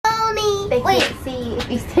can't see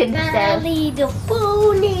if you stand still. My little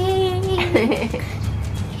pony.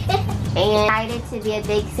 And excited to be a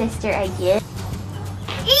big sister again.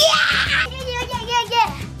 Yeah!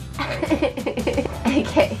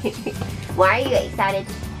 Okay. Why are you excited?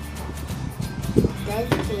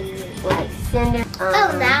 Like Cinder.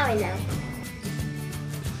 Oh, now I know.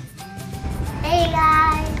 Hey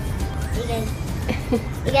guys.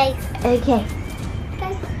 You guys. Okay.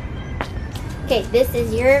 Okay, this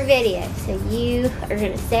is your video. So you are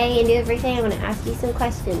going to say and do everything. I'm going to ask you some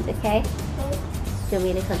questions, okay? Do you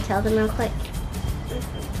want me to come tell them real quick?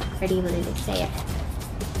 Or do you want to just say it?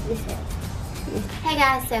 Just say it. Hey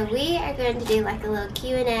guys, so we are going to do like a little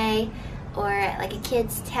Q&A or like a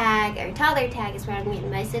kid's tag or toddler tag is where I'm getting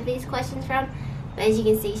most of these questions from. But as you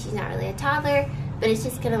can see, she's not really a toddler, but it's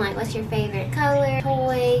just kind of like what's your favorite color,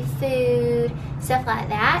 toy, food, stuff like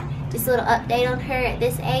that. Just a little update on her at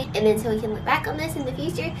this age, and then so we can look back on this in the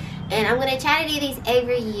future. And I'm going to try to do these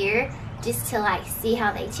every year just to like see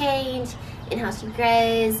how they change and how she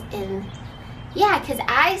grows. And yeah, because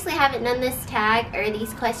I actually haven't done this tag or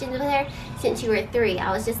these questions with her since you were 3. I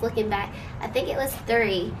was just looking back. I think it was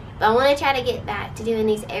 3. But I want to try to get back to doing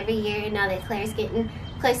these every year now that Claire's getting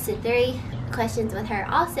close to 3 questions with her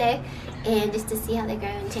also. And just to see how they grow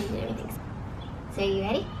and change and everything. So are you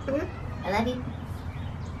ready? Mm-hmm. I love you.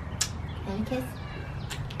 And a kiss.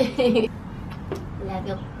 Love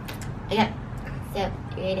you. Okay. So,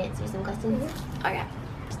 you ready to answer some questions? Mm-hmm. Alright.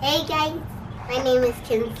 Hey guys. My name is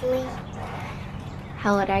Kinsley.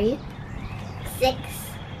 How old are you? 6.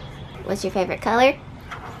 What's your favorite color?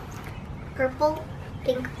 Purple,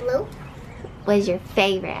 pink, blue. What is your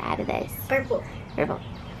favorite out of those? Purple. Purple.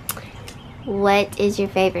 What is your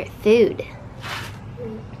favorite food?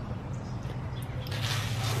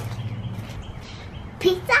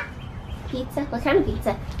 Pizza. Pizza? What kind of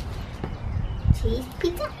pizza? Cheese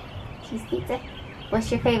pizza. Cheese pizza. What's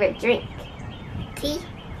your favorite drink? Tea.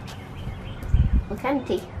 What kind of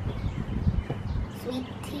tea? Sweet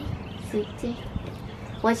tea. Sweet tea.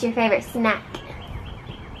 What's your favorite snack?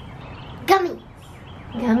 Gummies.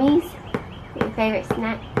 Gummies? Your favorite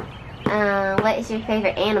snack? What is your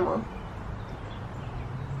favorite animal?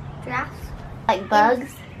 Giraffes. Like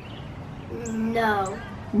bugs? No.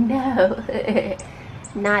 No.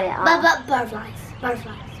 Not at all. But butterflies.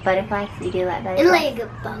 Butterflies. Butterflies? You do like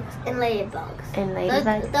butterflies? And ladybugs. And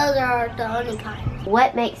ladybugs? Those are the only kinds.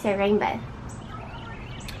 What makes a rainbow?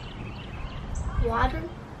 Water.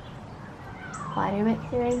 Water makes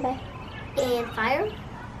a rainbow? And fire.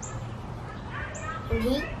 And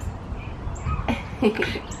heat.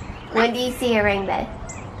 When do you see a rainbow?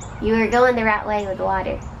 You were going the right way with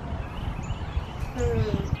water.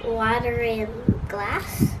 Water and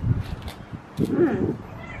glass. Hmm.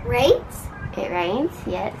 Rains. It rains,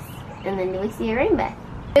 yes. And then we see a rainbow.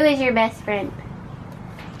 Who is your best friend?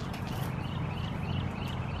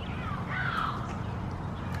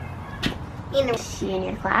 Is she in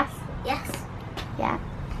your class? Yes. Yeah.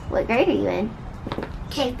 What grade are you in?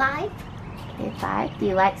 K5. K5. Do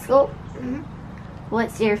you like school? Mm-hmm.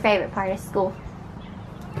 What's your favorite part of school?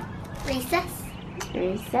 Recess.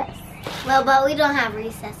 Recess. Well, but we don't have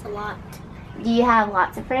recess a lot. Do you have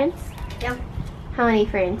lots of friends? Yeah. How many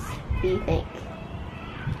friends do you think?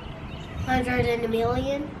 100 in a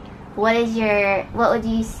million. What would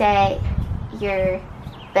you say your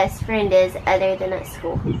best friend is other than at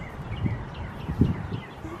school?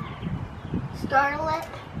 Scarlet.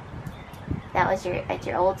 That was at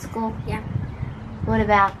your old school? Yeah. What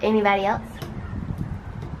about anybody else?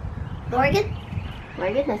 Morgan.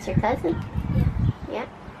 Morgan, that's your cousin? Yeah. Yeah.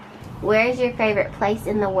 Where is your favorite place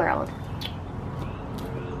in the world?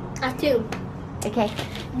 2. Okay.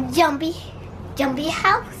 Jumpy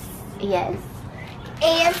house. Yes.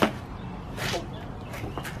 And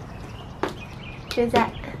Who's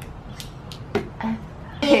that?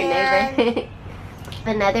 Your neighbor.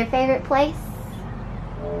 Another favorite place?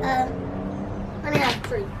 let me have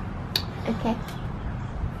 3. Okay.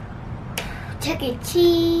 Chuck E.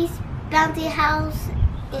 Cheese, Bounty House,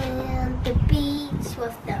 and the beach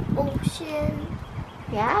with the ocean.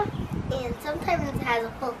 Yeah? And sometimes it has a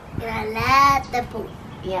pool, and I love the pool.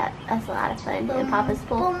 Yeah, that's a lot of fun. Boom, And Papa's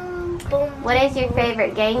pool. Boom, boom, What is your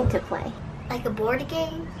favorite game to play? like a board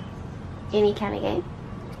game? Any kind of game?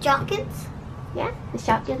 Shotguns? Yeah? The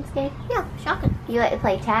shotguns game? Yeah, shotguns. You like to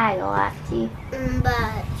play tag a lot too.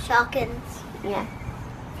 But shotguns. Yeah.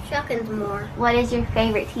 Shotguns more. What is your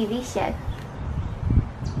favorite TV show?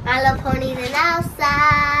 My Little Ponies and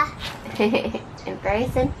Elsa. And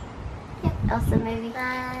Frozen? Yep. Elsa movie?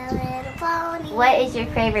 My Little Pony. What is your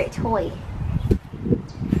favorite toy?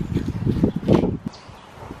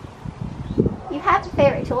 You have a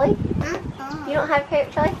favorite toy? Mm-mm. You don't have a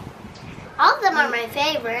favorite toy? All of them are my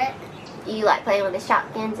favorite. You like playing with the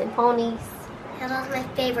shotguns and ponies? That was my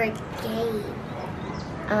favorite game,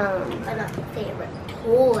 but not my favorite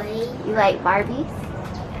toy. You like Barbies?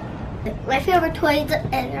 My favorite toys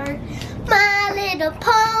are My Little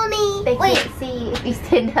Pony. They can't see you if you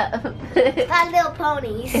stand up. My Little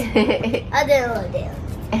Ponies. I did a little dance.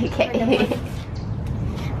 Okay.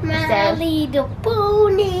 My Little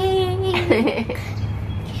Pony.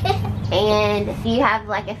 And do you have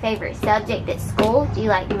like a favorite subject at school? Do you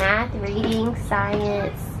like math, reading,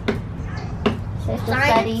 science, social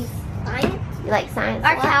studies? Science? You like science?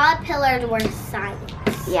 Our a lot? caterpillars were science.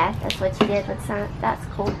 Yeah, that's what you did with science. That's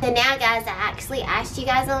cool. So now, guys, I actually asked you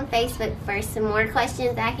guys on Facebook for some more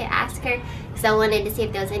questions that I could ask her, because I wanted to see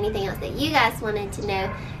if there was anything else that you guys wanted to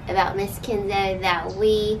know about Miss Kinsley that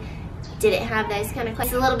we didn't have those kind of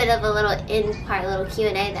questions. A little bit of a little in-part little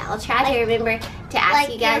Q&A that I'll try to remember to ask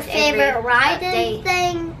Like you guys your favorite every riding update.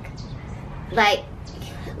 thing? Like,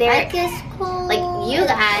 they're Like a school? like you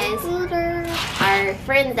guys Scooter? our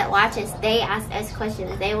friends that watch us, they ask us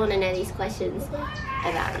questions. They want to know these questions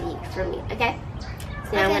about you from you, okay?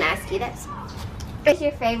 So now I'm going to ask you this. What's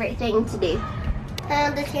your favorite thing to do?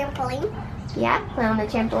 The trampoline. Yeah, play on the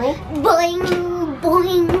trampoline. Boing,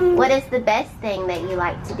 boing. What is the best thing that you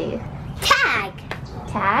like to do? Tag.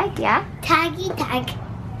 Tag, yeah? Taggy tag.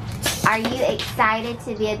 Are you excited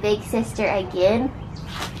to be a big sister again?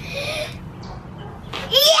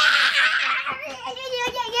 Yeah.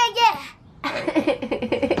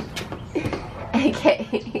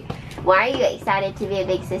 Okay. Why are you excited to be a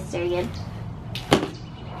big sister again?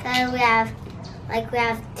 Cause we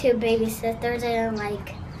have two baby sisters, and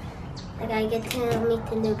like I get to meet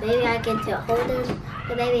the new baby. I get to hold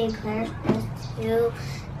the baby, and Claire does too.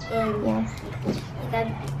 And Yeah.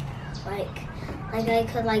 I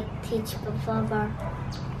could like teach both of our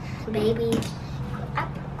babies.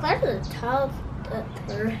 Claire's a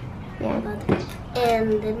toddler. Yeah.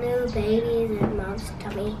 And the new baby's in mom's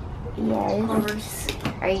tummy. Yes. Course.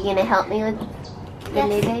 Are you going to help me with the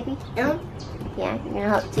new baby? No. Yeah, you're going to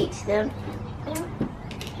help teach them.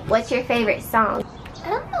 What's your favorite song? I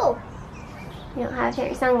don't know. You don't have a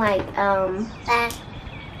favorite song like, That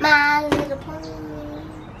My Little Pony.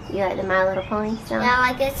 you like the My Little Pony song? Yeah,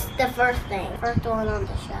 like it's the first one on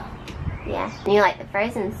the show. Yeah. And you like the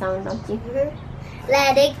Frozen song, don't you?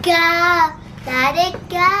 Let it go, let it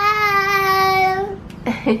go.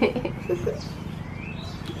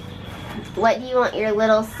 What do you want your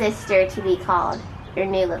little sister to be called? Your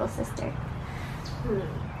new little sister?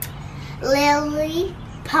 Lily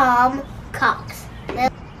Palm Cox.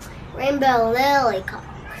 Rainbow Lily Cox.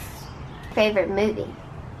 Favorite movie?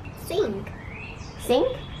 Sing. Sing?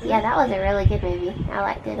 Yeah, that was a really good movie. I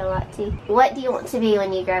liked it a lot too. What do you want to be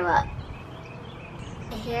when you grow up?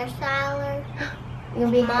 A hairstyler. You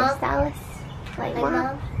gonna be a Mom. hairstylist? Like My mom?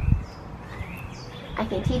 mom. I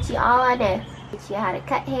can teach you all I know. Teach you how to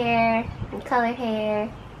cut hair and color hair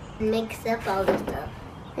Mix up all the stuff.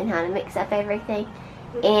 and how to mix up everything.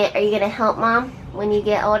 And are you gonna help mom when you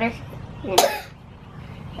get older?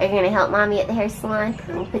 Are you gonna help mommy at the hair salon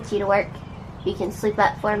and put you to work? You can sweep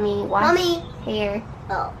up for me, wash Mommy. hair.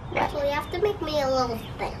 Oh, actually, you have to make me a little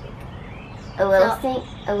thing. A little So-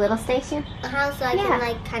 a little station? So I Yeah. can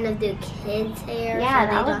like kind of do kids' hair. Yeah,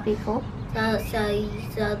 so that they would be cool.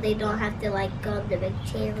 So they don't have to like go to the big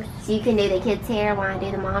chairs. So you can do the kids' hair while I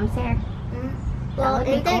do the mom's hair? Well, would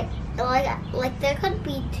be and there, like there could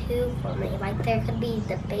be two for me. Like there could be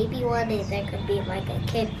the baby one, and there could be like a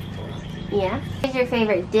kid one. Yeah. What's your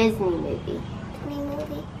favorite Disney movie? Disney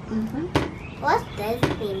movie. Mm-hmm. What's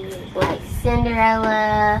Disney movie? Like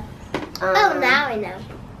Cinderella. Oh, now I know.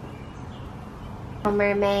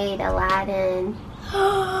 Mermaid, Aladdin,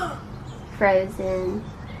 Frozen,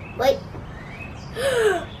 Wait.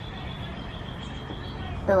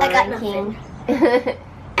 The I got Lion King. I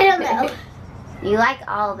don't know. You like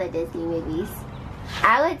all the Disney movies.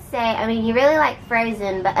 I would say, I mean, you really like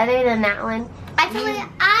Frozen, but other than that one, Actually,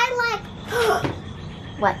 I like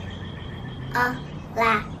what?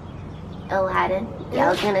 Aladdin. Yeah, I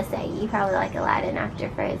was gonna say, you probably like Aladdin after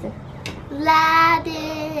Frozen.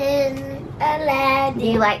 Aladdin. Do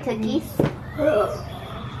you like cookies?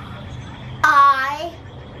 I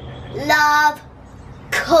love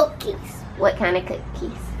cookies. What kind of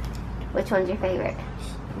cookies? Which one's your favorite?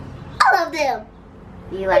 All of them.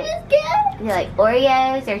 Do you like Good.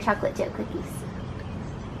 Oreos or chocolate chip cookies?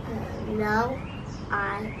 No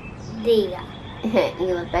idea.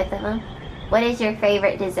 You love both of them? What is your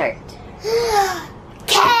favorite dessert?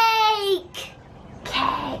 Cake.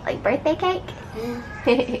 Cake. Like birthday cake?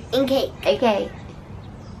 And cake. Okay.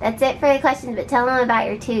 That's it for the questions, but tell them about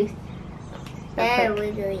your tooth. Very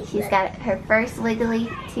wiggly. She's got her first wiggly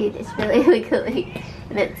tooth. It's really wiggly,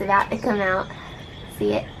 and it's about to come out.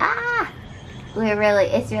 See it? Ah!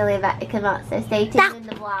 It's really about to come out, so stay tuned in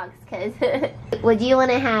the vlogs, because would you want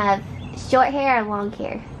to have short hair or long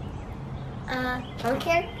hair? Long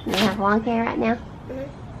hair. You have long hair right now? Mm-hmm.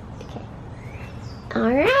 Okay.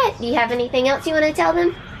 Alright, do you have anything else you want to tell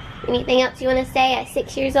them? Anything else you want to say at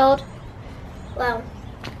 6 years old? Well,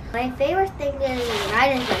 my favorite thing is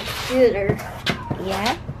riding my scooter.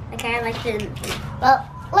 Yeah? I kind of like to, well,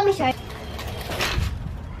 let me show you.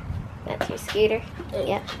 That's your scooter?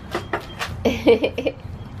 Yep.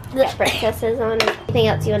 Got princesses on it. Anything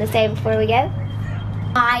else you want to say before we go?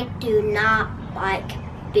 I do not like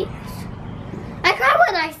bees. I cry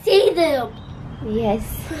when I see them. Yes.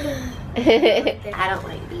 I don't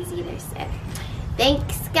like bees either, so.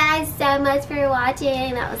 Thanks guys so much for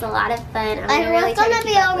watching. That was a lot of fun. I was gonna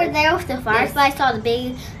be over there with the fires, but I saw the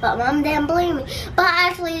bee, but Mom didn't believe me. But I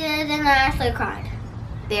actually did, and I actually cried.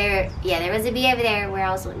 There was a bee over there where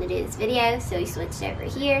I was wanting to do this video, so we switched over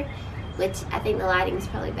here, which I think the lighting is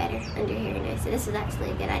probably better under here anyway, so this is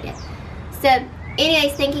actually a good idea. So,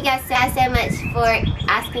 anyways, thank you guys so much for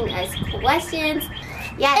asking us questions.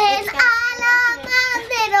 Yeah, and I love my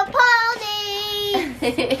little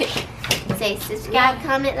pony. Say subscribe,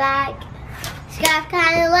 comment, like. Subscribe,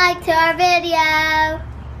 comment, like to our video.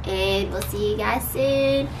 And we'll see you guys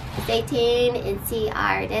soon. Stay tuned and see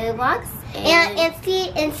our daily vlogs. And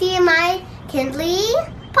see my Kinsley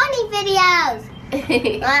pony videos.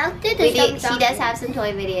 She does have some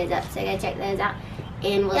toy videos up, so go check those out.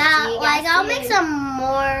 And we'll see you guys I'll soon. make some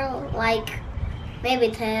more, like maybe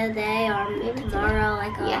today or maybe tomorrow,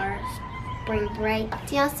 like our spring break.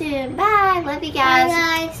 See y'all soon. Bye. Love you guys.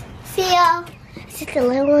 Bye guys. See y'all. Is it the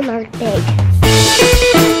little one or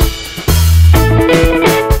big?